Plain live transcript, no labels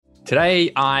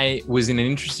Today, I was in an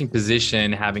interesting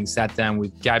position having sat down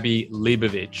with Gabi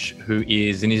Leibovich, who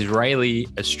is an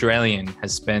Israeli-Australian,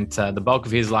 has spent the bulk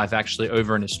of his life actually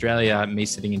over in Australia, me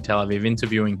sitting in Tel Aviv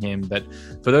interviewing him. But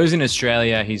for those in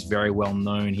Australia, he's very well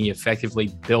known. He effectively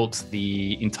built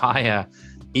the entire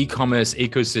e-commerce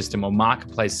ecosystem or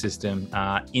marketplace system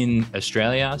in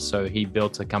Australia. So he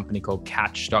built a company called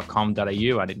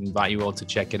Catch.com.au. I'd invite you all to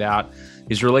check it out.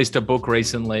 He's released a book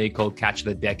recently called Catch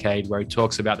the Decade, where he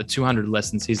talks about the 200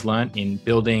 lessons he's learned in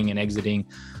building and exiting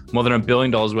more than $1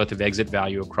 billion worth of exit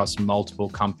value across multiple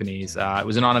companies. It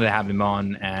was an honor to have him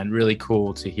on, and really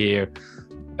cool to hear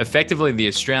effectively the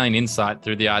Australian insight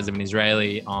through the eyes of an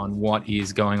Israeli on what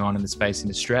is going on in the space in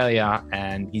Australia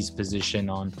and his position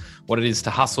on what it is to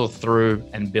hustle through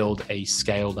and build a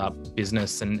scaled up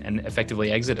business and effectively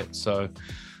exit it. So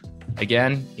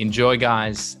again, enjoy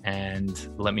guys, and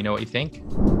let me know what you think.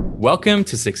 Welcome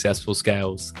to Successful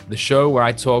Scales, the show where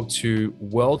I talk to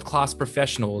world-class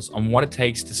professionals on what it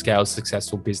takes to scale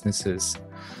successful businesses.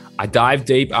 I dive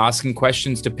deep asking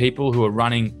questions to people who are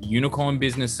running unicorn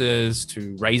businesses,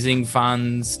 to raising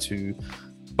funds, to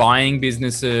buying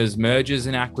businesses, mergers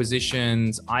and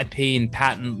acquisitions, IP and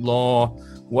patent law,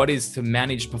 what is to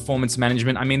manage performance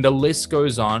management. I mean, the list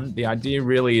goes on. The idea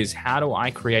really is, how do I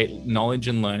create knowledge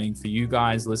and learning for you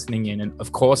guys listening in? And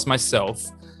of course, myself,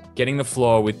 getting the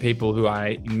floor with people who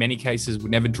I, in many cases,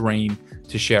 would never dream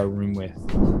to share a room with.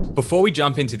 Before we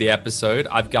jump into the episode,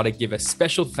 I've got to give a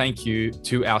special thank you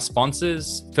to our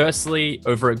sponsors. Firstly,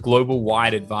 over at Global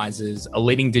Wide Advisors, a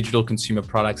leading digital consumer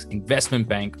products investment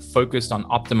bank focused on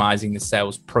optimizing the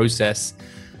sales process.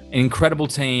 An incredible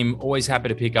team, always happy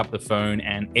to pick up the phone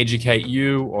and educate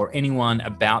you or anyone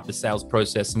about the sales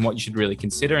process and what you should really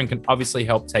consider, and can obviously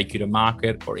help take you to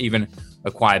market or even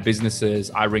acquire businesses.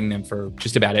 I ring them for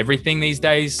just about everything these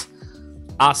days.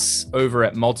 Us over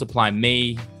at Multiply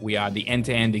Me, we are the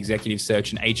end-to-end executive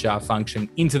search and HR function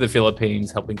into the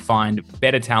Philippines, helping find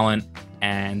better talent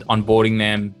and onboarding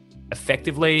them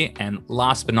effectively. And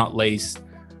last but not least,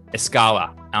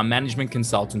 Escala, our management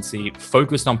consultancy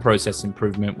focused on process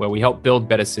improvement, where we help build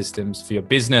better systems for your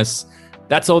business.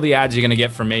 That's all the ads you're going to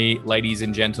get from me, ladies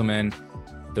and gentlemen.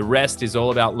 The rest is all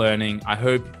about learning. I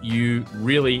hope you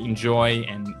really enjoy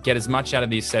and get as much out of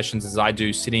these sessions as I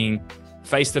do, sitting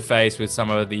face to face with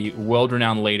some of the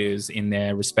world-renowned leaders in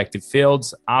their respective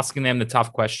fields, asking them the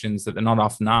tough questions that they're not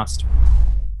often asked.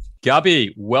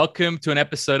 Gabi, welcome to an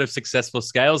episode of Successful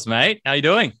Scales, mate. How are you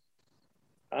doing?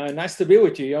 Nice to be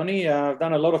with you, Yoni. I've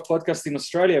done a lot of podcasts in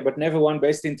Australia, but never one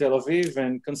based in Tel Aviv.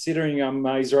 And considering I'm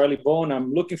Israeli born,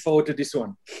 I'm looking forward to this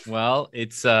one. Well,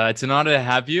 it's an honor to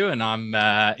have you, and I'm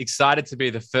excited to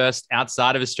be the first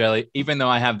outside of Australia, even though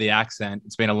I have the accent.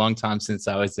 It's been a long time since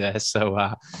I was there.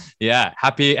 So yeah,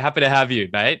 happy to have you,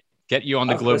 mate. Get you on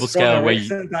the global scale.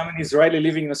 I'm an Israeli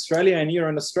living in Australia, and you're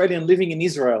an Australian living in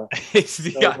Israel.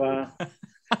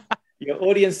 Your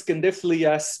audience can definitely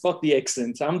spot the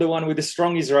accent. I'm the one with the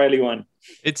strong Israeli one.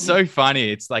 It's so funny.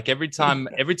 It's like every time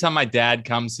my dad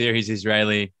comes here, he's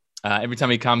Israeli. Every time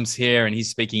he comes here and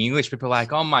he's speaking English, people are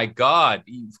like, "Oh my God,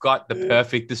 you've got the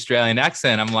perfect Australian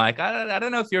accent." I'm like, I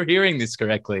don't know if you're hearing this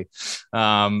correctly.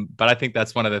 But I think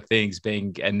that's one of the things,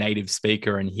 being a native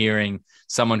speaker and hearing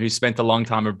someone who spent a long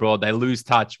time abroad, they lose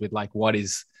touch with like, what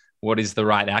is the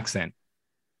right accent?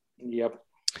 Yep.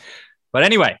 But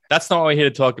anyway, that's not what we're here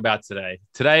to talk about today.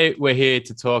 Today, we're here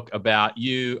to talk about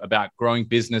you, about growing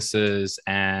businesses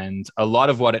and a lot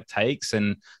of what it takes.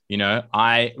 And, you know,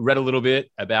 I read a little bit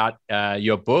about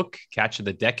your book, Catch of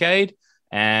the Decade.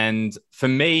 And for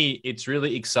me, it's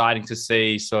really exciting to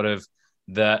see sort of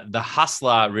the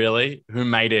hustler really who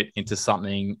made it into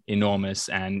something enormous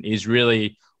and is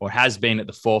really, or has been, at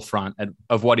the forefront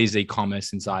of what is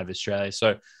e-commerce inside of Australia.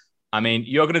 So I mean,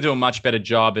 you're going to do a much better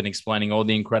job in explaining all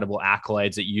the incredible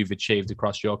accolades that you've achieved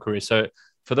across your career. So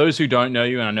for those who don't know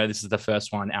you, and I know this is the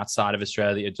first one outside of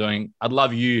Australia that you're doing, I'd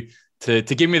love you to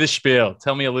give me the spiel.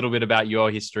 Tell me a little bit about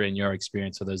your history and your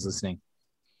experience for those listening.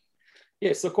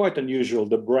 Yeah, so quite unusual.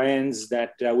 The brands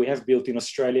that we have built in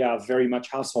Australia are very much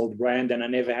household brand, and I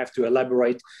never have to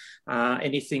elaborate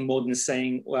anything more than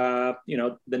saying,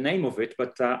 the name of it,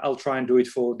 but I'll try and do it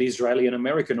for the Israeli and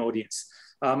American audience.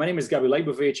 My name is Gabi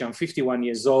Leibovich. I'm 51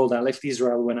 years old. I left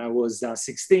Israel when I was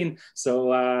 16, so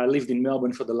I lived in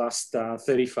Melbourne for the last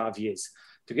 35 years.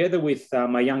 Together with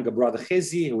my younger brother,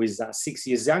 Hezi, who is 6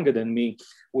 years younger than me,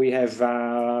 we have,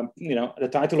 the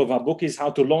title of our book is How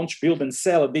to Launch, Build, and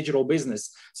Sell a Digital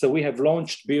Business. So we have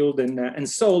launched, built, and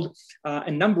sold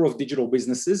a number of digital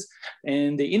businesses.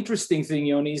 And the interesting thing,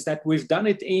 Yoni, is that we've done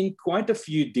it in quite a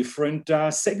few different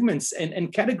segments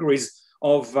and categories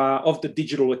of the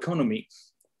digital economy.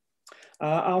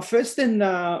 Our first and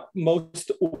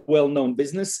most well-known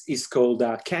business is called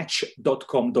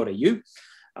catch.com.au.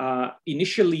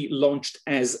 Initially launched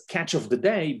as Catch of the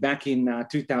Day back in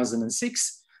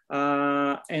 2006.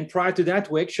 And prior to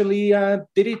that, we actually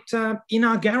did it in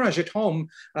our garage at home,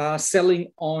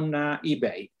 selling on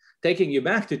eBay. Taking you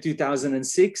back to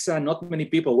 2006, not many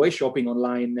people were shopping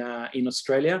online in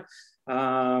Australia.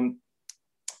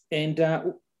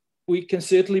 We can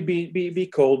certainly be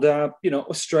called,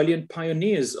 Australian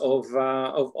pioneers of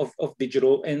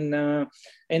digital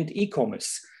and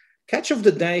e-commerce. Catch of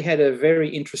the Day had a very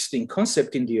interesting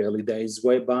concept in the early days,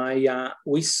 whereby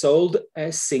we sold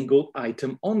a single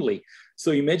item only.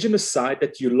 So imagine a site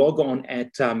that you log on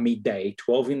at midday,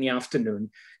 12 in the afternoon,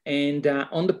 and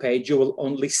on the page you will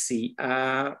only see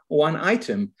one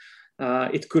item.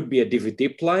 It could be a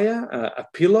DVD player, a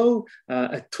pillow,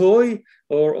 a toy,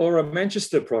 or a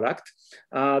Manchester product.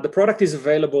 The product is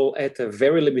available at a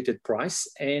very limited price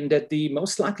and at the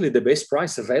most likely the best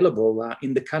price available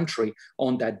in the country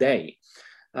on that day.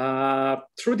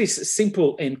 Through this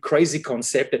simple and crazy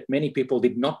concept that many people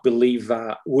did not believe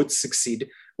would succeed,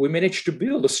 we managed to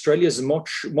build Australia's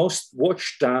most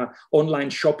watched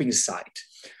online shopping site.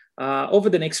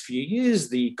 Over the next few years,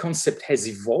 the concept has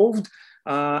evolved.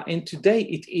 And today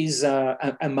it is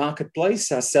a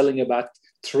marketplace selling about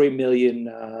 3 million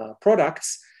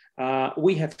products.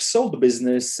 We have sold the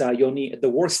business, Yoni, at the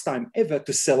worst time ever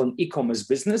to sell an e-commerce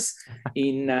business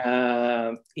in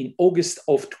August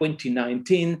of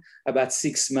 2019, about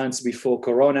 6 months before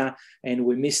Corona. And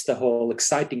we missed the whole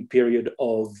exciting period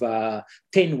of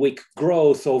 10-week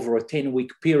growth over a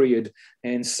 10-week period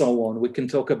and so on. We can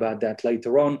talk about that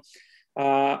later on.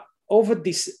 Over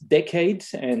this decade,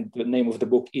 and the name of the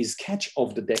book is Catch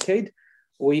of the Decade,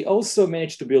 we also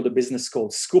managed to build a business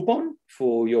called Scoopon.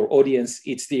 For your audience,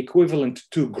 it's the equivalent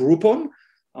to Groupon.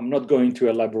 I'm not going to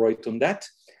elaborate on that.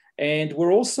 And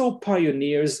we're also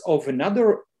pioneers of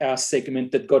another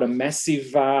segment that got a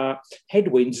massive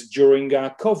headwinds during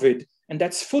COVID, and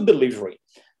that's food delivery.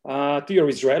 To your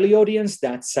Israeli audience,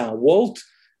 that's Wolt.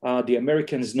 The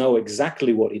Americans know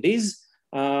exactly what it is.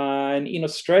 And in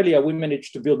Australia, we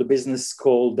managed to build a business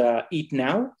called Eat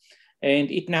Now. And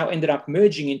Eat Now ended up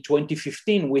merging in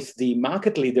 2015 with the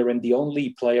market leader and the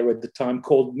only player at the time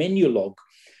called Menulog.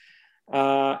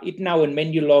 Eat Now and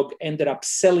Menulog ended up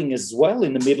selling as well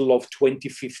in the middle of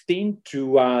 2015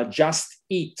 to Just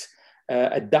Eat,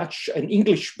 an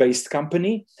English-based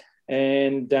company.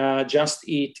 And Just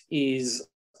Eat is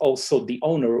also the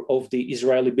owner of the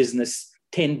Israeli business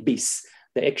 10bis.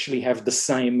 They actually have the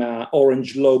same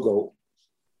orange logo.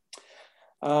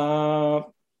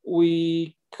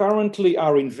 We currently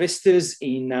are investors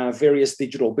in various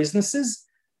digital businesses.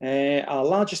 Our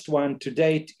largest one to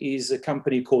date is a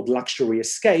company called Luxury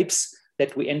Escapes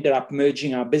that we ended up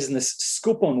merging our business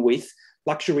Scoopon with.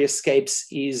 Luxury Escapes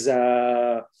is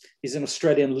an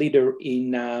Australian leader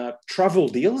in travel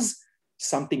deals,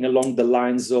 something along the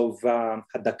lines of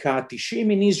Hadaka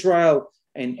Tishim in Israel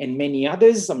and many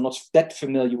others. I'm not that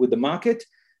familiar with the market.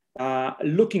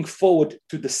 Looking forward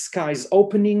to the skies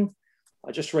opening.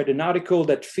 I just read an article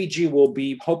that Fiji will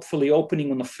be hopefully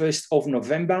opening on the 1st of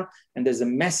November, and there's a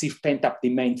massive pent-up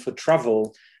demand for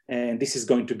travel. And this is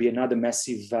going to be another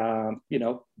massive,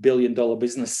 billion-dollar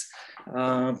business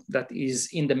that is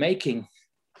in the making.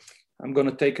 I'm going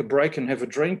to take a break and have a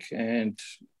drink and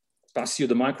pass you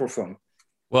the microphone.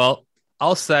 Well,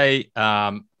 I'll say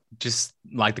just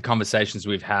like the conversations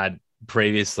we've had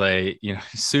previously,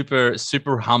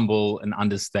 super humble and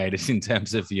understated in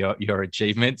terms of your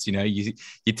achievements. You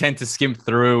tend to skim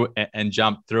through and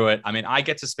jump through it. I mean, I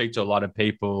get to speak to a lot of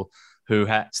people who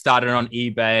started on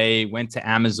eBay, went to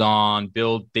Amazon,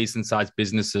 build decent sized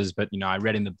businesses. But, I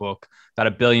read in the book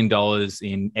about $1 billion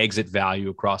in exit value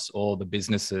across all the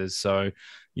businesses. So,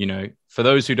 for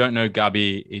those who don't know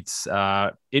Gabi,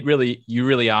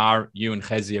 you and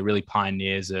Chezi are really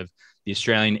pioneers of the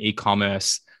Australian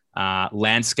e-commerce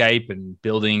landscape and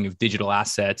building of digital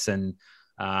assets. And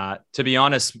to be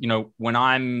honest, when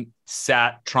I'm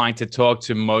sat trying to talk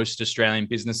to most Australian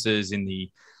businesses in the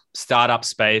startup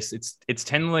space,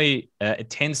 it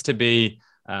tends to be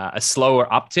a slower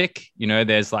uptick.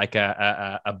 There's like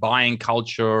a buying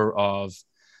culture of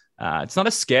it's not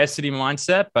a scarcity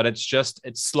mindset, but it's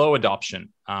slow adoption.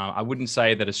 I wouldn't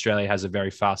say that Australia has a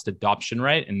very fast adoption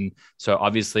rate, and so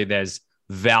obviously there's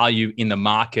value in the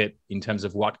market in terms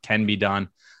of what can be done.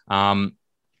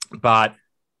 But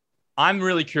I'm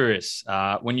really curious,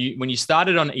 when you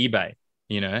started on eBay,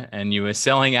 and you were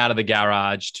selling out of the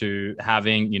garage to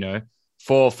having,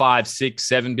 4, 5, 6,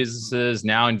 7 businesses,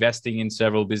 now investing in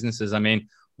several businesses. I mean,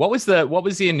 what was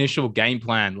the initial game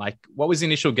plan? Like, what was the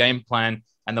initial game plan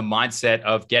and the mindset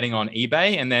of getting on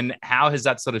eBay? And then how has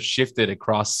that sort of shifted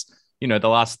across,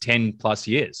 the last 10 plus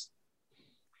years?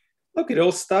 Look, it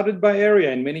all started by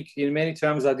area. In many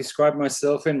times, I describe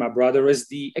myself and my brother as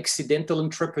the accidental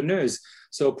entrepreneurs.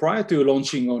 So prior to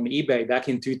launching on eBay back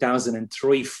in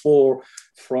 2003-4,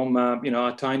 from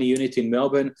a tiny unit in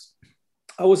Melbourne,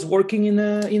 I was working in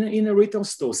a retail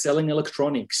store selling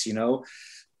electronics. Similar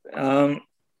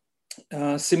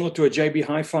to a JB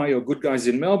Hi-Fi or Good Guys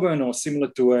in Melbourne, or similar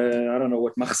to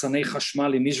Machsanei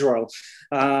Chashmal in Israel.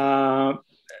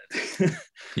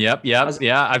 Yep. Yeah,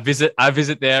 I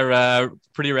visit there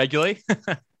pretty regularly.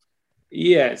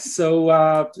 Yeah,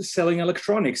 so selling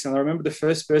electronics. And I remember the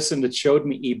first person that showed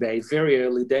me eBay, very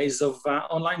early days of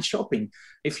online shopping.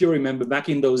 If you remember back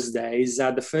in those days,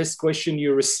 the first question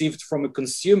you received from a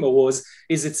consumer was,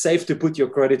 is it safe to put your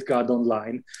credit card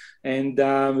online? And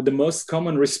the most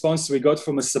common response we got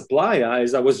from a supplier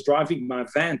as I was driving my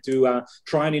van to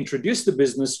try and introduce the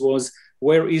business was,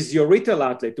 where is your retail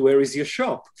outlet? Where is your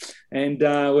shop? And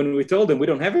when we told them we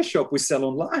don't have a shop, we sell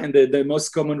online, the most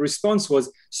common response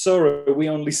was, sorry, we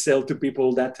only sell to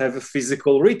people that have a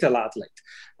physical retail outlet.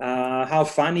 How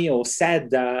funny or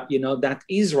sad, that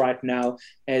is right now,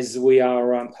 as we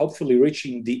are hopefully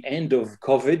reaching the end of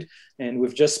COVID. And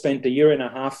we've just spent a year and a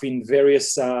half in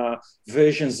various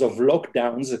versions of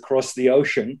lockdowns across the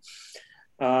ocean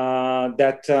no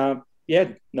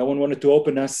one wanted to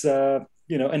open us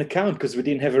an account because we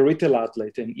didn't have a retail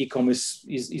outlet, and e-commerce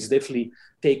is definitely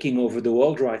taking over the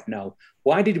world right now.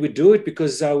 Why did we do it?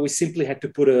 Because we simply had to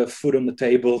put a food on the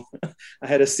table. I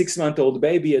had a 6-month-old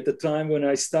baby at the time when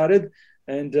I started,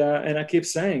 and I keep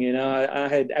saying, I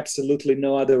had absolutely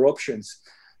no other options.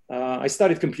 I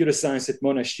studied computer science at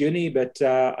Monash Uni, but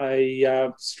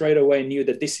I straight away knew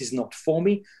that this is not for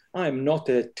me. I am not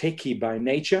a techie by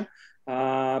nature.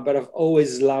 But I've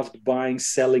always loved buying,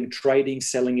 selling, trading,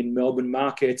 selling in Melbourne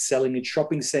markets, selling in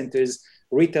shopping centers,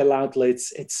 retail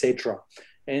outlets, etc.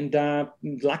 And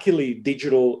luckily,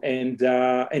 digital and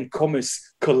commerce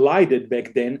collided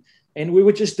back then, and we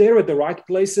were just there at the right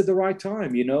place at the right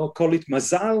time. Call it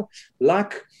mazal,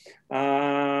 luck,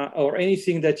 or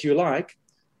anything that you like.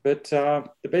 But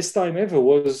the best time ever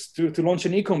was to launch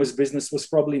an e-commerce business was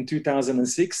probably in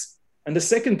 2006. And the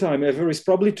second time ever is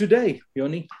probably today,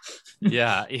 Yoni.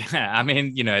 Yeah. I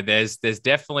mean, there's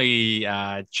definitely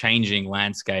changing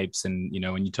landscapes. And,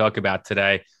 when you talk about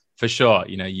today, for sure,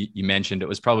 you mentioned it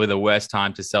was probably the worst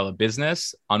time to sell a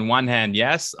business. On one hand,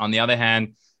 yes. On the other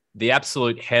hand, the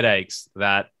absolute headaches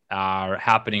that are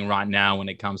happening right now when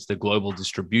it comes to global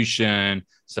distribution,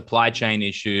 supply chain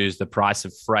issues, the price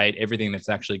of freight, everything that's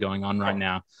actually going on right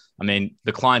now. I mean,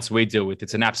 the clients we deal with,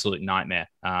 it's an absolute nightmare.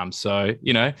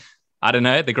 I don't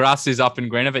know. The grass is up and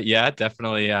greener, but yeah,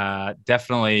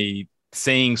 definitely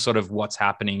seeing sort of what's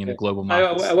happening in the global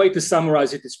market. A way to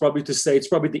summarize it is probably to say it's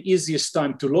probably the easiest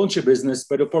time to launch a business,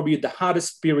 but probably the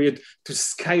hardest period to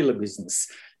scale a business,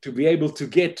 to be able to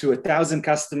get to 1,000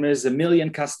 customers, 1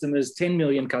 million customers, 10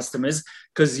 million customers,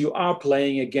 because you are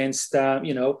playing against,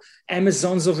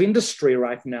 Amazons of industry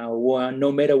right now,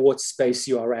 no matter what space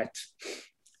you are at.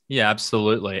 Yeah,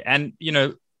 absolutely. And,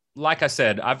 like I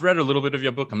said, I've read a little bit of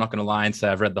your book. I'm not going to lie and say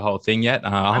I've read the whole thing yet.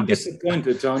 I'm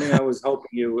disappointed, Tony. I was hoping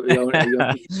you.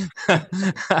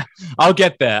 I'll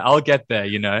get there.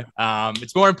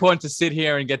 It's more important to sit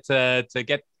here and get to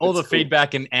get all the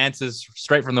feedback and answers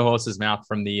straight from the horse's mouth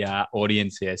from the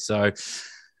audience here. So,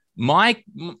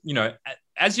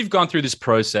 as you've gone through this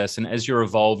process and as you're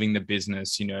evolving the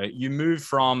business, you move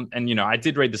from, and I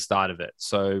did read the start of it.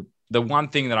 So the one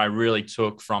thing that I really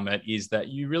took from it is that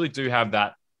you really do have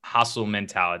that hustle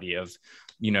mentality of,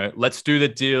 let's do the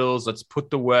deals, let's put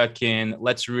the work in,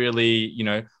 let's really,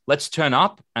 let's turn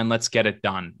up and let's get it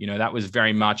done. That was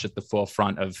very much at the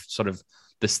forefront of sort of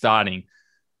the starting.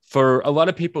 For a lot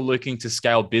of people looking to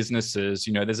scale businesses,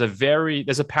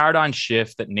 there's a paradigm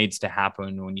shift that needs to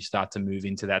happen when you start to move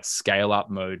into that scale up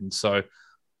mode. And so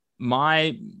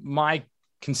my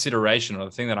consideration, or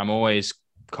the thing that I'm always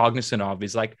cognizant of,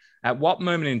 is like, at what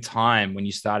moment in time when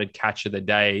you started Catch of the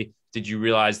Day did you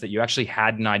realize that you actually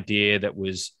had an idea that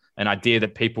was an idea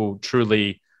that people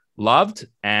truly loved,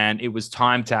 and it was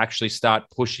time to actually start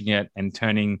pushing it and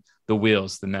turning the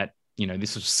wheels? Then that,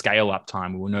 this was scale up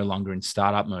time. We were no longer in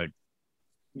startup mode.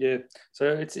 Yeah. So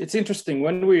it's interesting.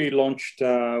 When we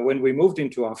moved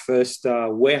into our first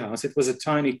warehouse, it was a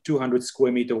tiny 200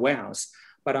 square meter warehouse.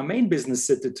 But our main business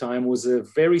at the time was a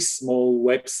very small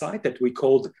website that we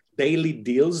called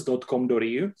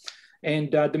dailydeals.com.au.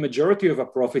 And the majority of our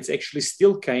profits actually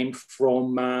still came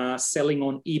from selling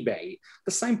on eBay,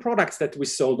 the same products that we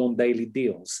sold on Daily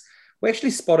Deals. We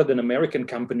actually spotted an American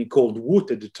company called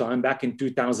Woot at the time, back in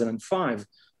 2005.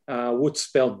 Woot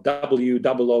spelled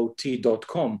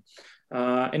WOOT.com.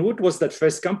 And Woot was that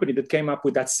first company that came up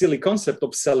with that silly concept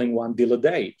of selling one deal a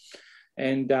day.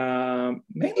 And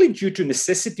mainly due to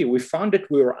necessity, we found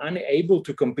that we were unable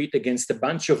to compete against a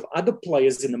bunch of other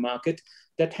players in the market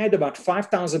that had about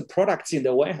 5,000 products in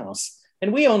their warehouse.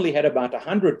 And we only had about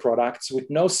 100 products with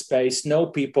no space, no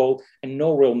people, and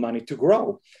no real money to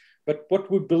grow. But what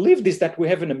we believed is that we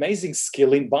have an amazing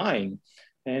skill in buying.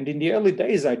 And in the early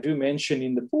days, I do mention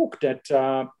in the book that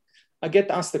I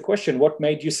get asked the question, what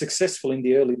made you successful in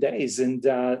the early days? And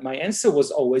my answer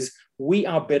was always, we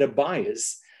are better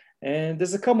buyers. And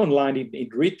there's a common line in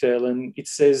retail, and it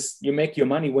says you make your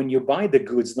money when you buy the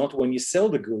goods, not when you sell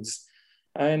the goods.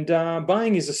 And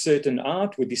buying is a certain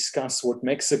art. We discuss what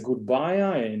makes a good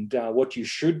buyer and what you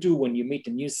should do when you meet a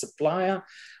new supplier,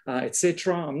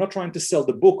 etc. I'm not trying to sell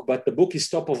the book, but the book is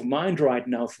top of mind right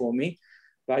now for me.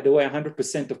 By the way,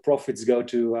 100% of profits go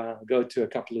to a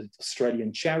couple of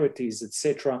Australian charities,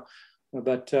 etc.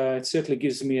 But it certainly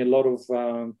gives me a lot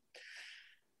of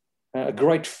a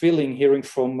great feeling hearing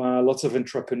from lots of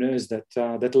entrepreneurs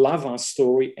that love our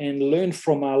story and learn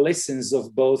from our lessons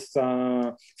of both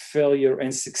failure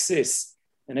and success.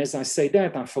 And as I say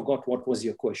that, I forgot what was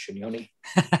your question, Yoni.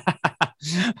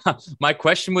 My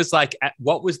question was like,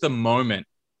 what was the moment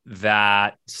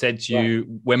that said to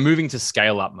you, we're moving to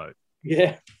scale up mode?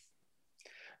 Yeah.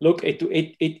 Look,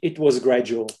 it was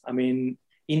gradual. I mean,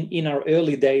 in our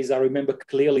early days, I remember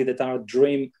clearly that our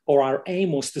dream or our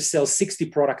aim was to sell 60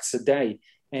 products a day.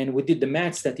 And we did the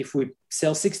maths that if we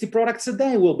sell 60 products a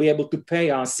day, we'll be able to pay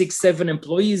our 6-7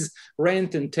 employees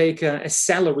rent and take a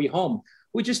salary home.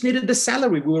 We just needed the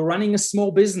salary. We were running a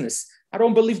small business. I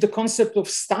don't believe the concept of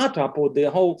startup or the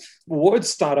whole word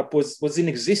startup was in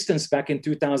existence back in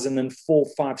 2004,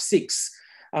 5, 6.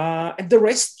 And the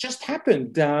rest just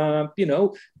happened.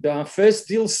 The first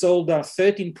deal sold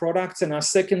 13 products and our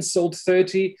second sold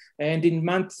 30. And in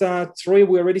month 3,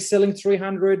 we're already selling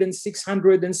 300 and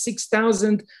 600 and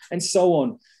 6,000 and so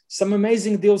on. Some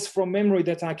amazing deals from memory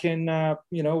that I can,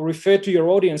 refer to your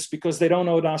audience because they don't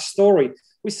know our story.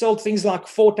 We sold things like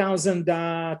 4,000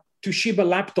 Toshiba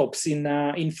laptops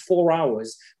in 4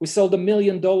 hours. We sold $1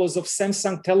 million of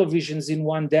Samsung televisions in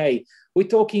one day. We're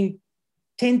talking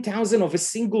 10,000 of a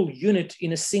single unit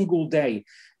in a single day.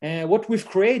 What we've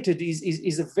created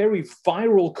is a very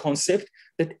viral concept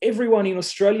that everyone in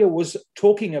Australia was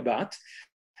talking about,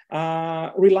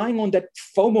 relying on that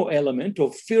FOMO element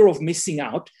of fear of missing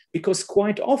out, because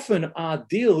quite often our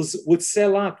deals would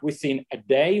sell out within a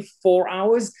day, 4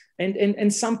 hours,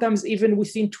 and sometimes even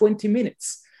within 20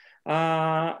 minutes.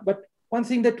 But one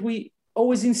thing that we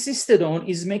always insisted on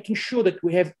is making sure that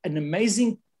we have an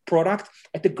amazing product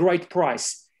at a great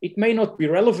price. It may not be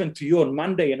relevant to you on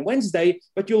Monday and Wednesday,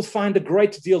 but you'll find a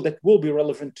great deal that will be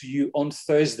relevant to you on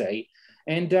Thursday.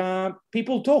 And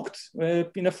people talked.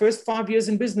 In the first 5 years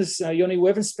in business, Yoni, we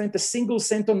haven't spent a single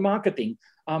cent on marketing.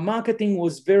 Our marketing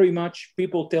was very much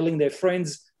people telling their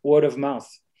friends, word of mouth.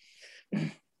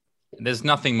 There's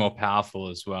nothing more powerful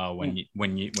as well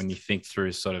when you think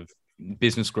through sort of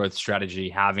business growth strategy,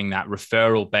 having that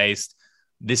referral based.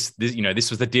 This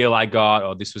was the deal I got,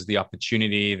 or this was the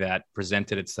opportunity that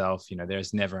presented itself.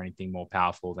 There's never anything more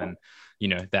powerful than,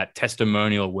 that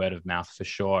testimonial word of mouth for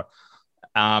sure.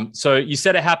 So you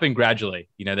said it happened gradually.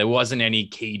 There wasn't any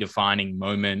key defining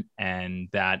moment, and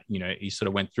that, you sort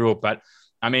of went through it. But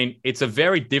I mean, it's a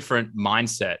very different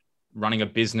mindset running a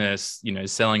business,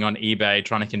 selling on eBay,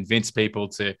 trying to convince people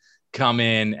to come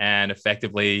in and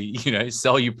effectively,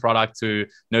 sell you product to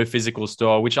no physical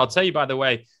store, which I'll tell you, by the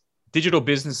way, digital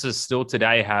businesses still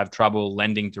today have trouble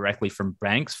lending directly from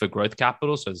banks for growth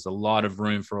capital. So there's a lot of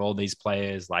room for all these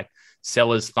players like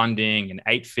Sellers Funding and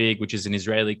 8Fig, which is an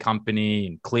Israeli company,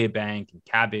 and Clearbank and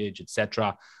Kabbage,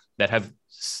 etc., that have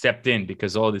stepped in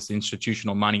because all this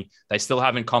institutional money, they still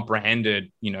haven't comprehended,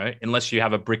 unless you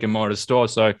have a brick and mortar store.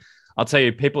 So I'll tell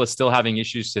you, people are still having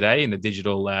issues today in the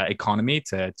digital economy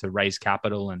to raise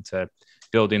capital and to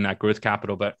build in that growth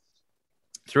capital. But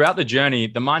throughout the journey,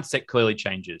 the mindset clearly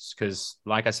changes because,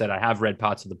 like I said, I have read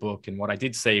parts of the book. And what I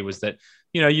did see was that,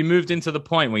 you moved into the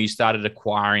point where you started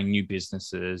acquiring new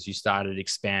businesses. You started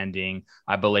expanding.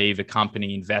 I believe a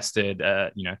company invested,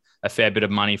 a fair bit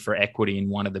of money for equity in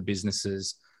one of the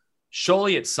businesses.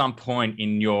 Surely at some point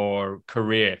in your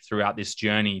career throughout this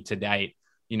journey to date,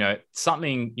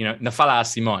 something, Nafala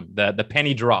Simon, the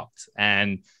penny dropped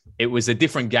and it was a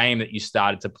different game that you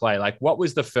started to play. Like, what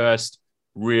was the first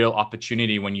real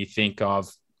opportunity when you think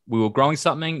of we were growing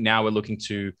something, now we're looking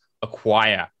to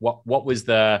acquire? What was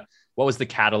the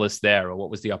catalyst there, or what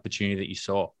was the opportunity that you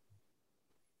saw?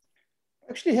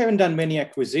 Actually, haven't done many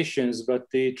acquisitions, but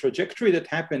the trajectory that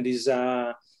happened is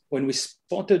when we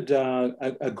spotted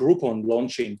a Groupon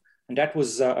launching, and that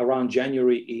was around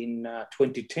January in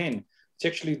 2010. It's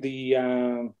actually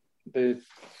at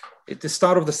the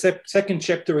start of the second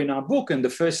chapter in our book, and the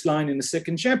first line in the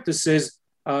second chapter says,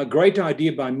 "Great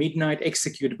idea by midnight,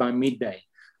 execute by midday."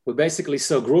 We basically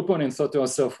saw Groupon and thought to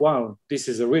ourselves, "Wow, this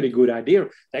is a really good idea."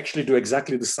 They actually do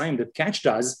exactly the same that Catch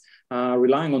does.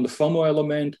 Relying on the FOMO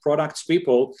element, products,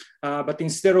 people, but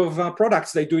instead of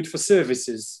products, they do it for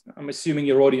services. I'm assuming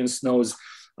your audience knows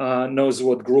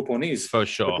what Groupon is. For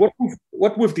sure. But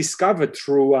what we've discovered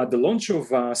through the launch of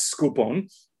Scoopon,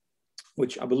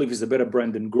 which I believe is a better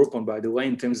brand than Groupon, by the way,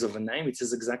 in terms of a name, it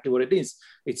says exactly what it is.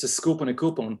 It's a scoop on a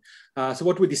coupon. So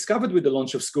what we discovered with the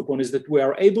launch of Scoopon is that we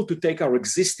are able to take our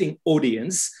existing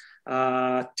audience,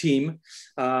 team,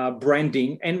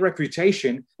 branding, and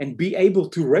reputation, and be able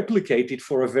to replicate it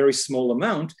for a very small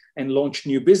amount and launch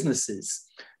new businesses.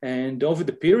 And over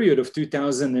the period of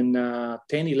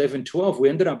 2010, 11, 12, we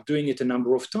ended up doing it a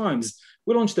number of times.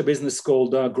 We launched a business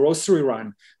called Grocery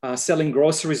Run, selling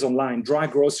groceries online, dry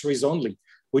groceries only.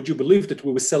 Would you believe that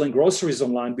we were selling groceries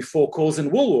online before Coles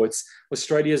and Woolworths,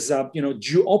 Australia's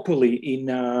duopoly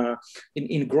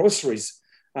in groceries?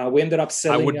 We ended up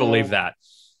selling. I would believe that.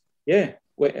 Yeah,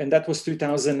 and that was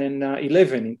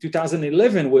 2011. In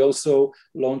 2011, we also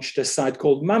launched a site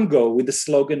called MumGo with the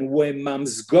slogan "Where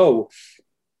Mums Go."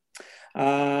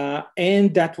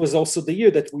 And that was also the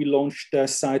year that we launched a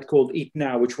site called Eat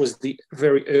Now, which was the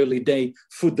very early day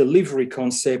food delivery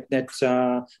concept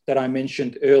that I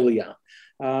mentioned earlier.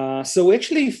 So we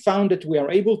actually found that we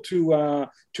are able to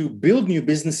build new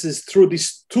businesses through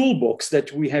this toolbox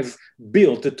that we have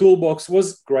built. The toolbox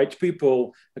was great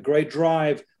people, a great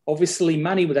drive. Obviously,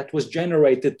 money that was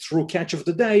generated through Catch of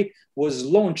the Day was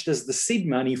launched as the seed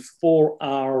money for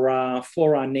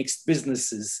our next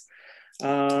businesses.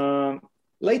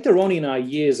 Later on in our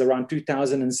years, around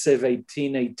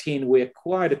 2017, 18, we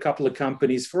acquired a couple of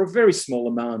companies for a very small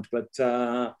amount, but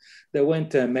they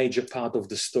weren't a major part of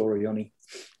the story, Yoni.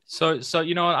 So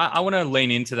I want to lean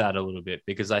into that a little bit,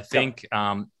 because I think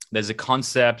there's a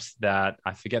concept that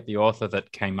I forget the author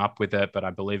that came up with it, but I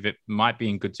believe it might be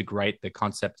in Good to Great, the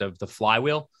concept of the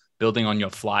flywheel, building on your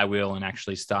flywheel and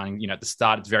actually starting, at the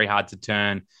start, it's very hard to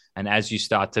turn. And as you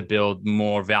start to build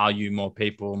more value, more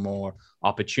people, more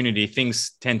opportunity,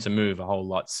 things tend to move a whole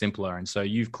lot simpler. And so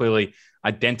you've clearly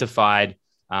identified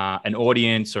an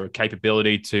audience or a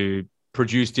capability to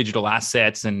produce digital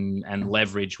assets and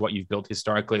leverage what you've built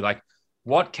historically. Like,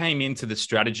 what came into the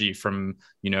strategy from,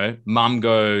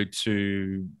 MumGo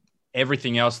to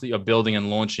everything else that you're building and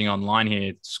launching online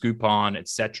here, Scoopon, et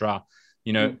cetera?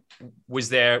 Was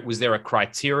there a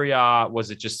criteria? Was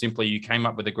it just simply you came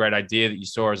up with a great idea that you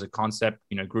saw as a concept,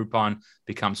 Groupon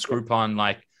becomes Scoopon?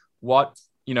 Like, what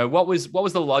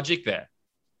was the logic there?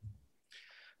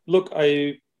 Look,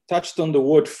 I touched on the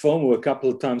word FOMO a couple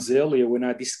of times earlier when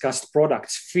I discussed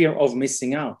products, fear of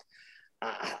missing out.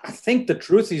 I think the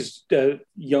truth is,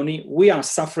 Yoni, we are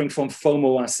suffering from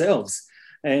FOMO ourselves.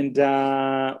 And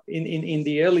in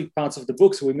the early parts of the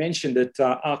books, we mentioned that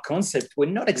our concept, we're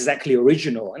not exactly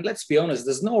original. And let's be honest,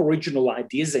 there's no original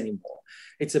ideas anymore.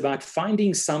 It's about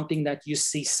finding something that you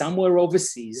see somewhere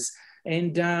overseas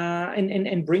and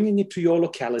bringing it to your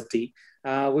locality.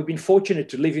 We've been fortunate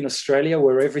to live in Australia,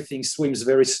 where everything swims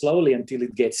very slowly until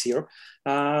it gets here.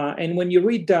 And when you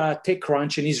read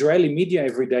TechCrunch and Israeli media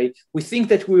every day, we think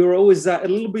that we were always a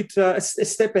little bit a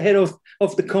step ahead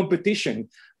of the competition.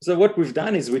 So what we've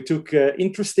done is we took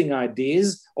interesting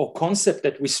ideas or concept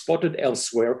that we spotted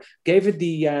elsewhere, gave it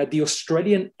the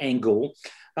Australian angle.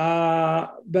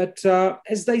 But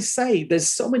as they say, there's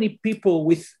so many people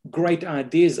with great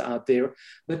ideas out there,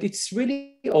 but it's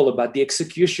really all about the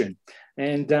execution.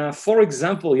 And for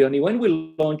example, Yoni, when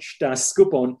we launched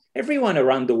Scoopon, everyone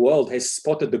around the world has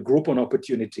spotted the Groupon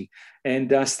opportunity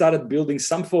and started building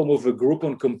some form of a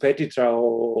Groupon competitor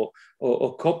or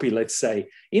copy, let's say.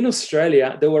 In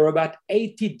Australia, there were about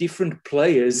 80 different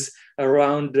players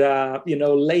around,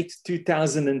 late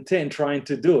 2010 trying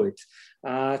to do it.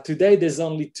 Today, there's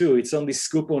only two. It's only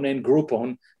Scoopon and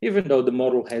Groupon, even though the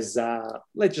model has,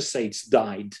 let's just say it's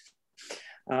died.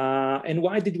 And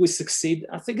why did we succeed?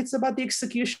 I think it's about the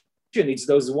execution. It's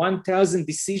those 1,000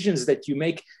 decisions that you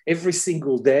make every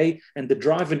single day and the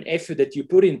drive and effort that you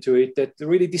put into it that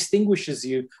really distinguishes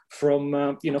you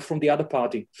from the other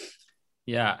party.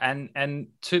 Yeah. And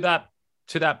to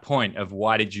to that point of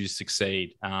why did you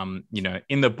succeed?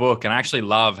 In the book, and I actually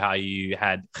love how you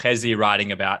had Chezi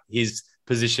writing about his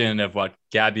position of what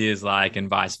Gabby is like and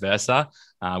vice versa,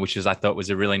 which I thought was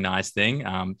a really nice thing.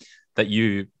 That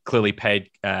you clearly paid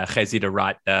Chezi to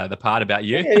write the part about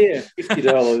you. Yeah,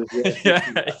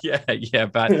 $50. Yeah.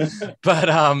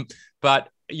 But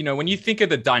when you think of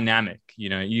the dynamic,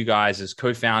 you guys as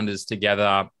co-founders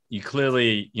together, you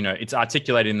clearly, it's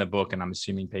articulated in the book, and I'm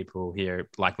assuming people here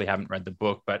likely haven't read the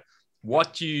book. But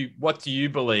what do you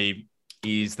believe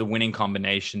is the winning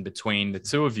combination between the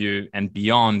two of you and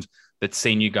beyond that's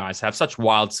seen you guys have such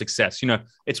wild success?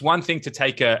 It's one thing to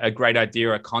take a great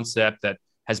idea, a concept that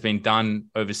has been done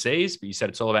overseas, but you said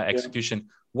it's all about execution. Yeah.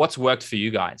 What's worked for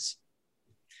you guys?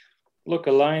 Look,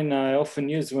 a line I often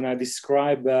use when I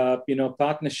describe,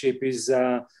 partnership is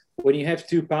when you have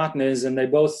two partners and they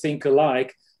both think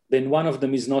alike, then one of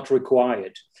them is not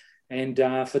required. And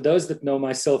for those that know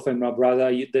myself and my brother,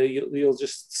 you'll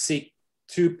just see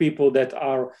two people that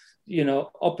are,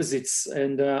 opposites,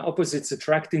 and opposites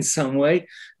attract in some way,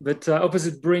 but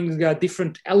opposite bring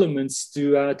different elements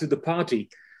to the party.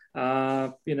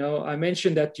 I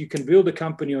mentioned that you can build a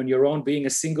company on your own being a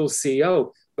single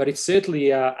CEO, but it's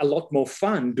certainly a lot more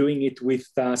fun doing it with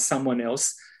someone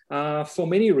else for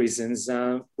many reasons.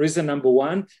 Reason number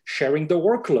one, sharing the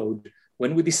workload.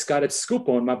 When we discovered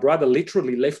Scoopon, my brother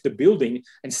literally left the building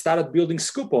and started building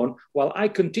Scoopon while I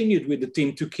continued with the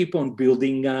team to keep on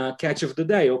building Catch of the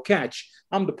Day or Catch.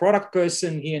 I'm the product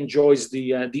person. He enjoys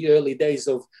the early days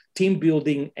of team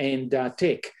building and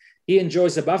tech. He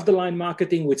enjoys above-the-line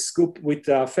marketing with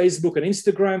Facebook and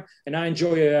Instagram, and I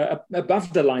enjoy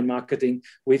above-the-line marketing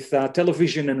with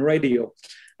television and radio.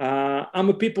 I'm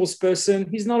a people's person.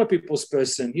 He's not a people's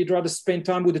person. He'd rather spend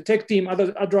time with the tech team.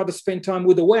 I'd rather spend time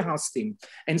with the warehouse team,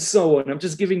 and so on. I'm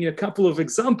just giving you a couple of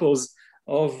examples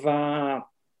of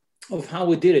how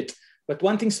we did it. But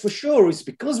one thing's for sure is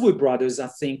because we're brothers, I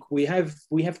think we have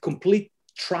complete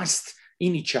trust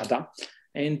in each other,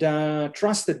 and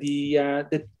trust that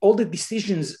that all the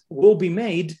decisions will be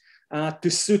made to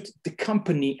suit the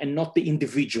company and not the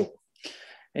individual.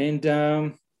 And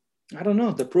I don't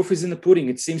know, the proof is in the pudding.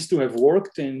 It seems to have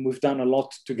worked, and we've done a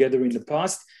lot together in the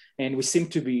past, and we seem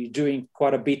to be doing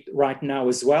quite a bit right now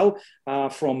as well,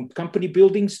 from company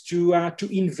buildings to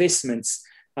investments.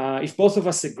 If both of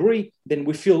us agree, then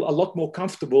we feel a lot more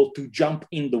comfortable to jump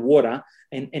in the water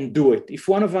and do it. If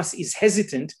one of us is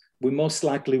hesitant, we most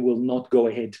likely will not go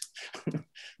ahead.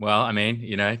 Well, I mean,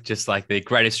 just like the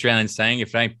great Australian saying,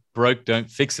 if it ain't broke, don't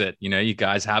fix it. You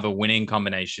guys have a winning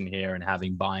combination here, and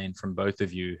having buy-in from both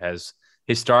of you has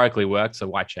historically worked. So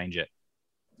why change it?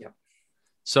 Yeah.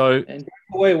 So, and by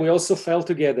the way, we also fell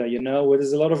together, where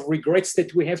there's a lot of regrets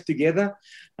that we have together.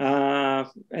 It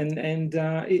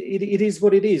is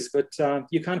what it is, but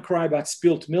you can't cry about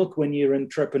spilt milk when you're an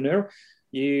entrepreneur.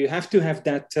 You have to have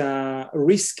that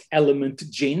risk element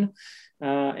gene.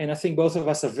 And I think both of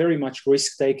us are very much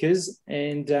risk takers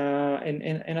and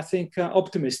I think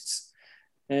optimists.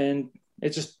 And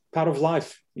it's just part of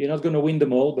life. You're not going to win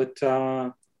them all, but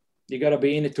you got to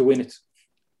be in it to win it.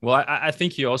 Well, I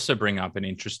think you also bring up an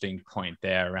interesting point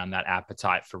there around that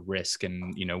appetite for risk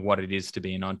and, what it is to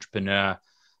be an entrepreneur.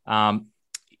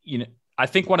 I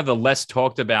think one of the less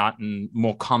talked about and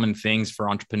more common things for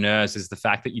entrepreneurs is the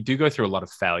fact that you do go through a lot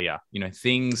of failure.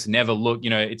 Things never look,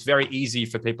 it's very easy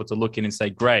for people to look in and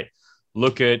say, great,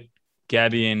 look at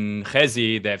Gabby and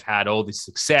Chezi. They've had all this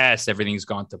success. Everything's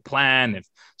gone to plan. They've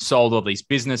sold all these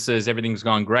businesses. Everything's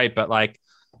gone great. But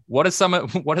what are some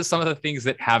of the things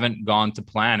that haven't gone to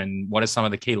plan? And what are some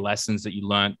of the key lessons that you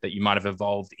learned that you might have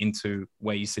evolved into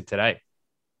where you sit today?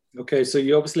 Okay, so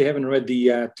you obviously haven't read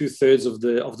the 2/3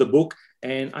 of the book,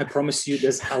 and I promise you,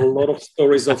 there's a lot of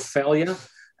stories of failure,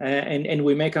 and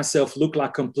we make ourselves look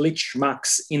like complete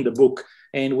schmucks in the book,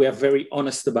 and we are very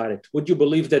honest about it. Would you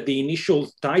believe that the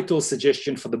initial title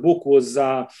suggestion for the book was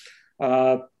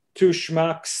 2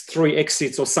 Schmucks, 3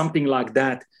 Exits, or something like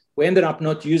that? We ended up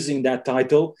not using that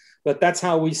title, but that's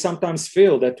how we sometimes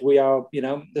feel, that we are,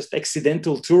 just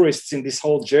accidental tourists in this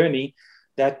whole journey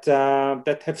that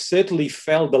have certainly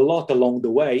failed a lot along the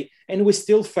way, and we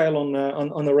still fail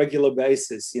on a regular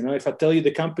basis. If I tell you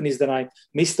the companies that I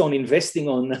missed on investing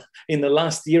on in the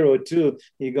last year or two,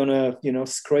 you're gonna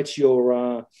scratch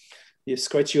your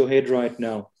head right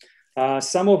now.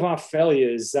 Some of our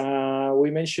failures,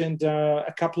 we mentioned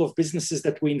a couple of businesses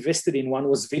that we invested in. One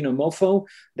was Vinomofo,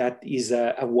 that is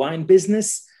a wine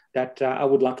business that I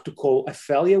would like to call a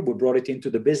failure. We brought it into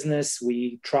the business.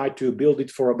 We tried to build it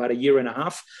for about 1.5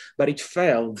 years, but it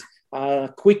failed.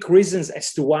 Quick reasons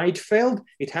as to why it failed.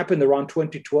 It happened around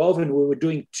 2012, and we were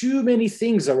doing too many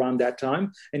things around that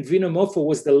time, and Vino Mofo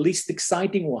was the least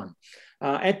exciting one.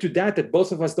 Add to that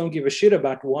both of us don't give a shit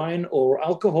about wine or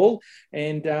alcohol,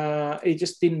 and it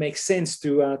just didn't make sense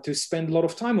to spend a lot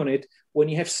of time on it when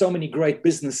you have so many great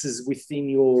businesses within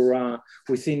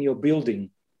your building.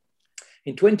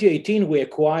 In 2018, we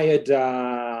acquired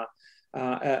a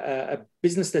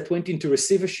business that went into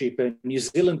receivership, a New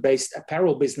Zealand-based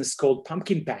apparel business called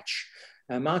Pumpkin Patch,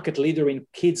 a market leader in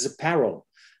kids apparel.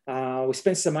 We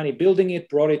spent some money building it,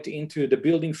 brought it into the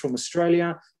building from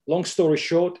Australia. Long story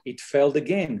short, it failed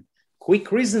again.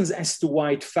 Quick reasons as to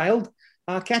why it failed.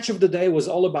 Catch of the day was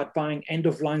all about buying end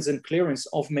of lines and clearance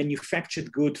of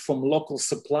manufactured goods from local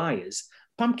suppliers.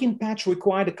 Pumpkin Patch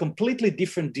required a completely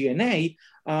different DNA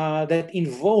that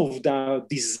involved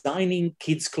designing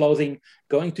kids' clothing,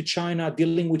 going to China,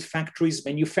 dealing with factories,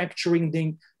 manufacturing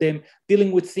them,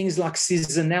 dealing with things like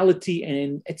seasonality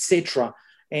and etc.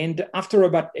 And after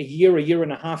about a year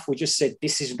and a half, we just said,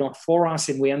 this is not for us,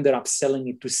 and we ended up selling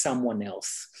it to someone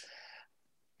else.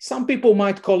 Some people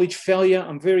might call it failure.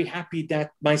 I'm very happy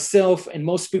that myself and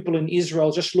most people in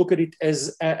Israel just look at it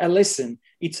as a lesson.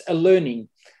 It's a learning.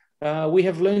 We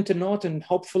have learned a lot, and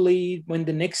hopefully when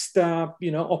the next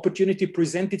opportunity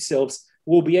presents itself,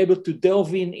 we'll be able to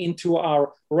delve into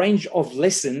our range of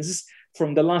lessons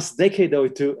from the last decade or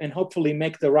two and hopefully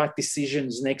make the right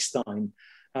decisions next time.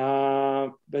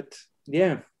 But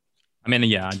yeah. I mean,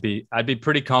 yeah, I'd be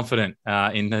pretty confident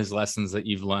in those lessons that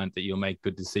you've learned that you'll make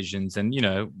good decisions. And,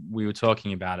 we were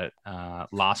talking about it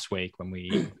last week when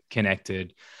we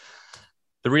connected.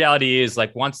 The reality is,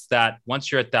 like, once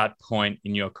you're at that point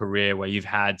in your career where you've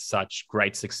had such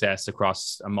great success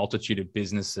across a multitude of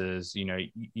businesses,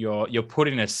 you're put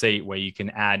in a seat where you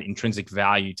can add intrinsic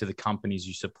value to the companies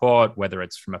you support, whether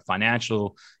it's from a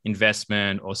financial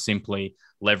investment or simply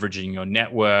leveraging your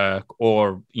network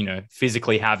or,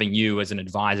 physically having you as an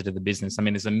advisor to the business. I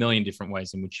mean, there's a million different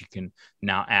ways in which you can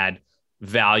now add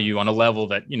value on a level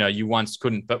that, you once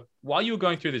couldn't. But while you were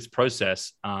going through this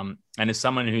process, and as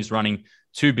someone who's running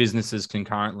two businesses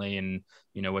concurrently, and,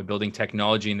 we're building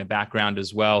technology in the background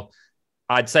as well,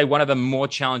 I'd say one of the more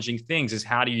challenging things is,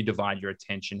 how do you divide your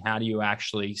attention? How do you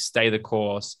actually stay the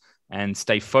course and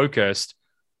stay focused?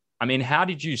 I mean, how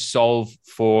did you solve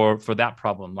for that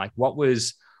problem? Like, what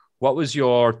was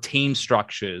your team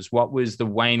structures? What was the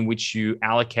way in which you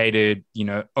allocated,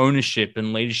 ownership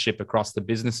and leadership across the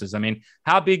businesses? I mean,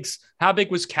 how big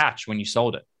was Catch when you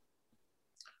sold it?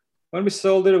 When we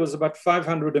sold it, it was about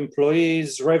 500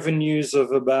 employees, revenues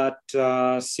of about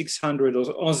 600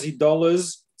 Aussie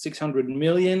dollars, 600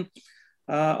 million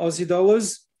Aussie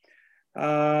dollars.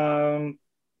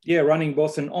 Running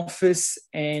both an office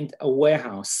and a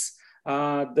warehouse.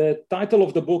 The title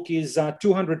of the book is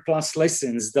 200 plus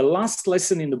lessons. The last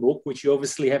lesson in the book, which you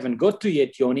obviously haven't got to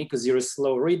yet, Yoni, because you're a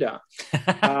slow reader.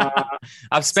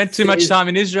 I've spent too much time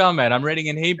in Israel, man. I'm reading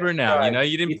in Hebrew now. Right.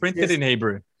 You didn't print it in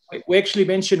Hebrew. We actually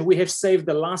mentioned we have saved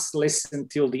the last lesson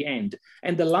till the end.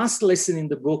 And the last lesson in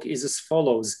the book is as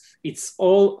follows. It's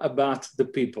all about the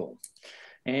people.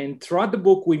 And throughout the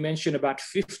book, we mention about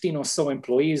 15 or so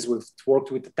employees. We've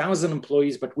worked with 1,000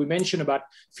 employees, but we mention about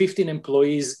 15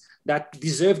 employees that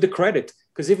deserve the credit.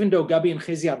 Because even though Gabi and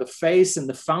Chezi are the face and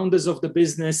the founders of the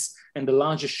business and the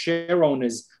largest share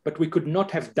owners, but we could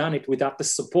not have done it without the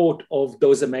support of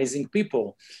those amazing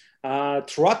people.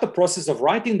 Throughout the process of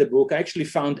writing the book, I actually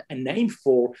found a name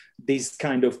for these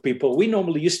kind of people. We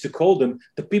normally used to call them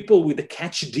the people with the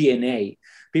Catch DNA,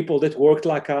 people that worked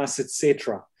like us,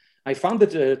 etc. I found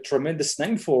a tremendous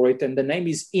name for it, and the name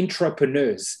is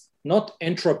intrapreneurs. Not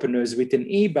entrepreneurs with an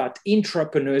E, but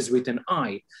intrapreneurs with an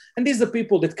I. And these are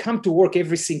people that come to work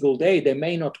every single day. They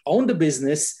may not own the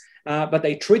business, but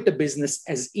they treat the business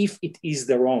as if it is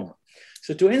their own.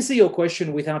 So to answer your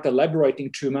question without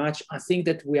elaborating too much, I think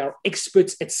that we are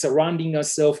experts at surrounding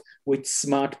ourselves with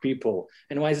smart people.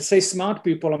 And when I say smart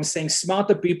people, I'm saying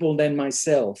smarter people than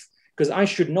myself, because I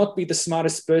should not be the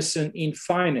smartest person in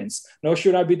finance, nor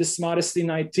should I be the smartest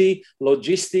in IT,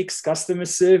 logistics, customer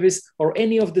service, or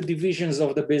any of the divisions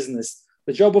of the business.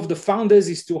 The job of the founders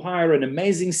is to hire an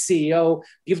amazing CEO,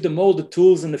 give them all the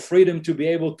tools and the freedom to be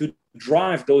able to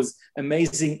drive those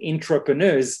amazing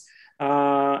entrepreneurs.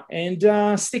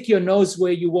 And stick your nose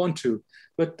where you want to.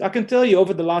 But I can tell you,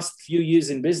 over the last few years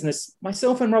in business,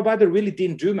 myself and Rob Adler really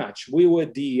didn't do much. We were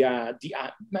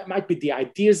might be the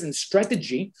ideas and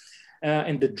strategy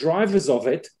and the drivers of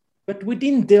it, but we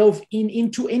didn't delve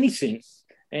into anything.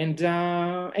 And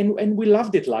we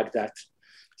loved it like that.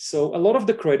 So a lot of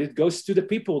the credit goes to the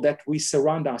people that we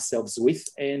surround ourselves with.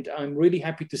 And I'm really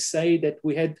happy to say that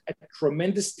we had a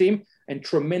tremendous team and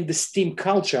tremendous team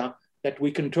culture that we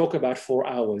can talk about for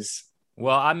hours.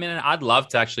 Well, I mean, I'd love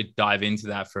to actually dive into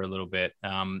that for a little bit,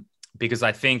 because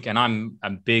I think, and I'm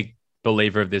a big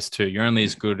believer of this too, you're only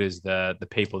as good as the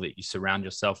people that you surround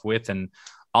yourself with. And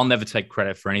I'll never take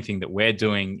credit for anything that we're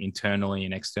doing internally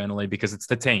and externally, because it's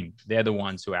the team. They're the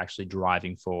ones who are actually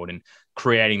driving forward and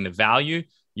creating the value.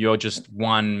 You're just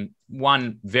one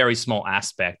very small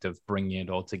aspect of bringing it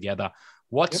all together.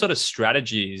 What sort of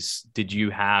strategies did you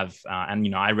have? And,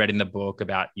 you know, I read in the book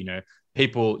about, you know,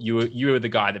 people, you were the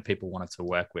guy that people wanted to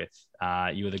work with.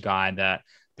 You were the guy that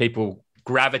people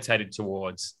gravitated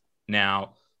towards.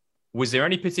 Now, was there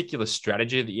any particular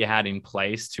strategy that you had in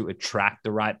place to attract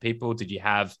the right people? Did you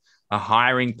have a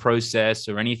hiring process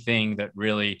or anything that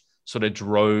really sort of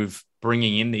drove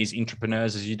bringing in these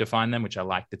entrepreneurs, as you define them, which I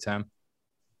like the term?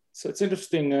 So it's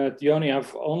interesting, Yoni,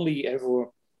 I've only ever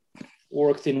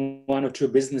worked in one or two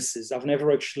businesses. I've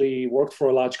never actually worked for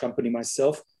a large company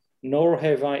myself, nor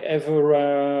have I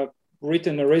ever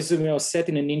written a resume or sat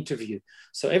in an interview.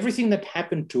 So everything that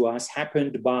happened to us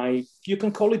happened by, you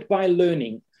can call it by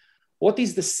learning. What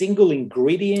is the single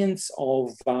ingredients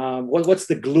of, what's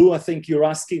the glue, I think you're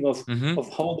asking, of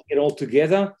holding it all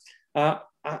together? I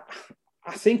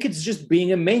think it's just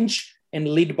being a mensch and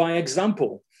lead by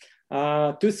example.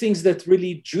 Two things that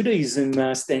really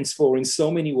Judaism stands for in so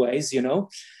many ways, you know.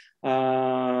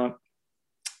 And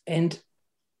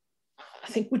I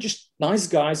think we're just nice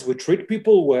guys. We treat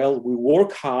people well. We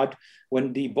work hard.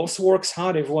 When the boss works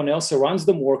hard, everyone else around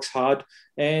them works hard,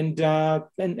 and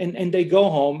they go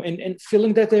home and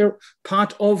feeling that they're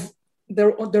part of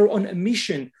they're on a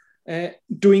mission,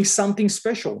 doing something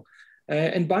special.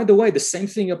 And by the way, the same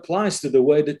thing applies to the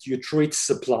way that you treat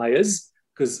suppliers,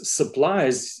 because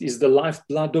suppliers is the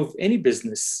lifeblood of any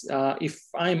business. If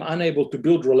I'm unable to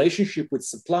build relationship with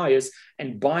suppliers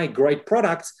and buy great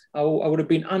products, I would have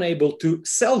been unable to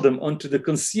sell them onto the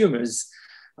consumers.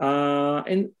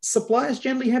 And suppliers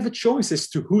generally have a choice as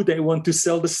to who they want to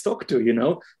sell the stock to. You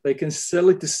know, they can sell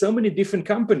it to so many different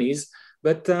companies,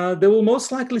 but they will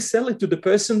most likely sell it to the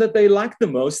person that they like the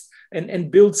most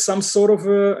and build some sort of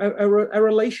a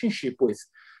relationship with.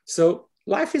 So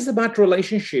life is about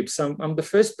relationships. I'm the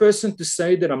first person to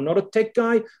say that I'm not a tech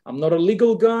guy, I'm not a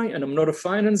legal guy, and I'm not a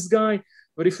finance guy.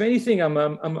 But if anything, I'm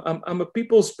a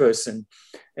people's person,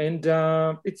 and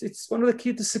it's one of the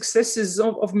key to successes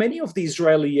of many of the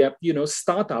Israeli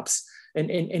startups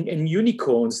and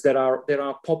unicorns that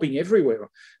are popping everywhere.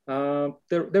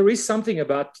 There is something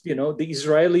about the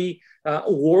Israeli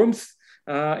warmth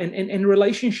and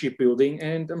relationship building,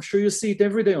 and I'm sure you see it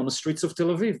every day on the streets of Tel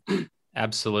Aviv.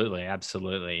 Absolutely.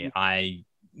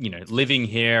 Living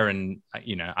here, and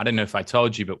I don't know if I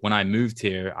told you, but when I moved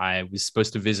here, I was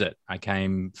supposed to visit. I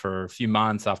came for a few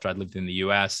months after I'd lived in the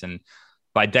US, and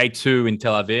by day 2 in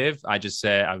Tel Aviv, I just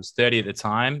said, I was 30 at the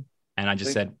time, and I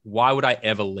just said, why would I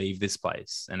ever leave this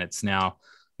place? And it's now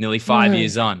nearly 5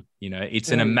 years on.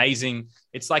 It's an amazing,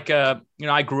 it's like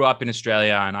I grew up in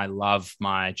Australia and I love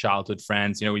my childhood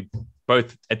friends. We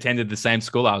both attended the same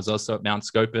school. I was also at Mount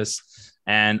Scopus.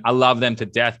 And I love them to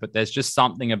death, but there's just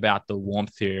something about the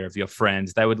warmth here of your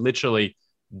friends. They would literally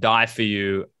die for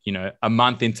you, a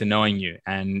month into knowing you.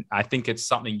 And I think it's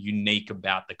something unique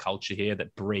about the culture here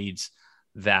that breeds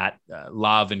that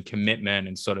love and commitment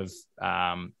and sort of,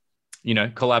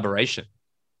 collaboration.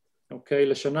 Okay,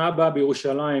 לשנה הבאה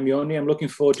בירושלים, Yoni, I'm looking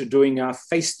forward to doing a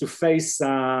face-to-face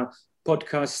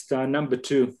podcast number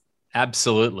 2.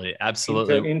 Absolutely.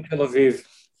 In Tel Aviv.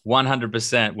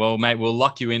 100%. Well, mate, we'll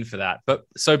lock you in for that. But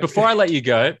so before I let you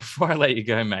go,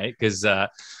 mate, because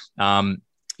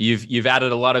you've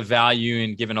added a lot of value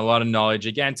and given a lot of knowledge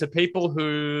again to people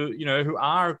who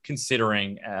are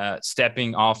considering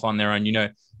stepping off on their own.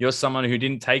 You're someone who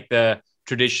didn't take the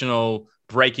traditional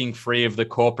breaking free of the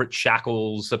corporate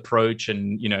shackles approach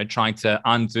and trying to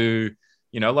undo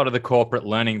a lot of the corporate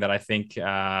learning that I think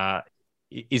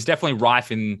is definitely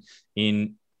rife in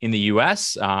the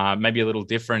US, maybe a little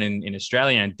different in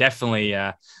Australia, and definitely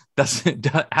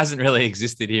hasn't really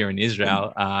existed here in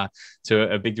Israel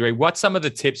to a big degree. What's some of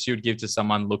the tips you would give to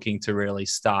someone looking to really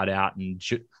start out and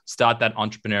start that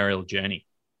entrepreneurial journey?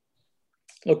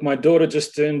 Look, my daughter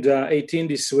just turned 18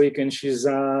 this week, and she's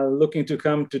looking to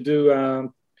come to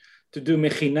do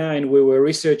Mechina, and we were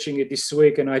researching it this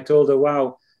week, and I told her,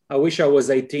 wow, I wish I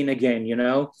was 18 again,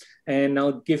 And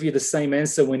I'll give you the same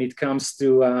answer when it comes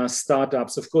to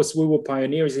startups. Of course, we were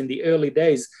pioneers in the early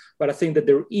days, but I think that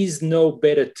there is no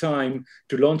better time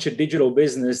to launch a digital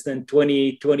business than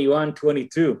 2021,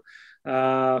 22.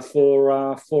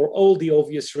 for all the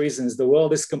obvious reasons. The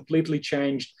world has completely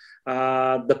changed.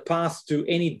 The path to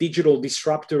any digital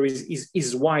disruptor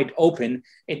is wide open,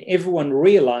 and everyone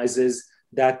realizes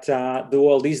that the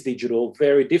world is digital,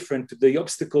 very different to the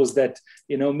obstacles that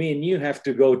me and you have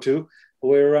to go to,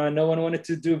 where no one wanted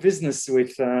to do business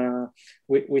with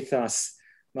us.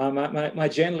 My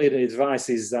general advice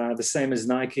is the same as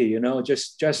Nike.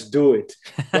 Just do it.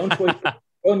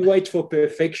 Don't wait for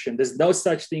perfection. There's no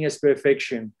such thing as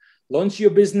perfection. Launch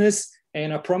your business,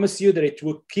 and I promise you that it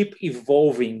will keep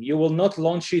evolving. You will not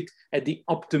launch it at the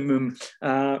optimum,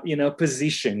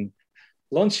 position.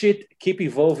 Launch it, keep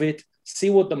evolve it, see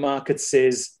what the market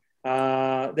says.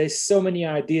 There's so many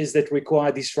ideas that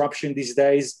require disruption these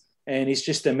days, and it's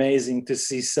just amazing to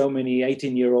see so many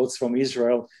 18-year-olds from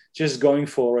Israel just going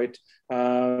for it.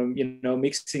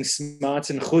 Mixing smarts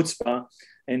and chutzpah,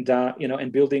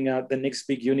 and building the next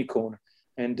big unicorn.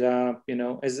 And,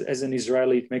 as an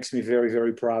Israeli, it makes me very,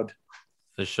 very proud.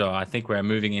 For sure. I think we're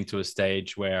moving into a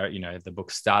stage where, the book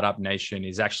Startup Nation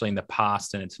is actually in the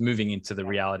past, and it's moving into the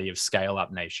reality of Scale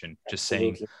Up Nation, just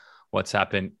Absolutely. seeing what's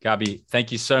happened. Gabi,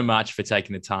 thank you so much for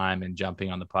taking the time and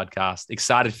jumping on the podcast.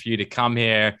 Excited for you to come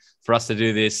here, for us to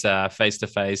do this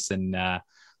face-to-face. And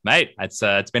mate,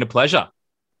 it's been a pleasure.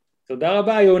 Toda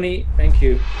rabba, Yoni. Thank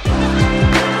you.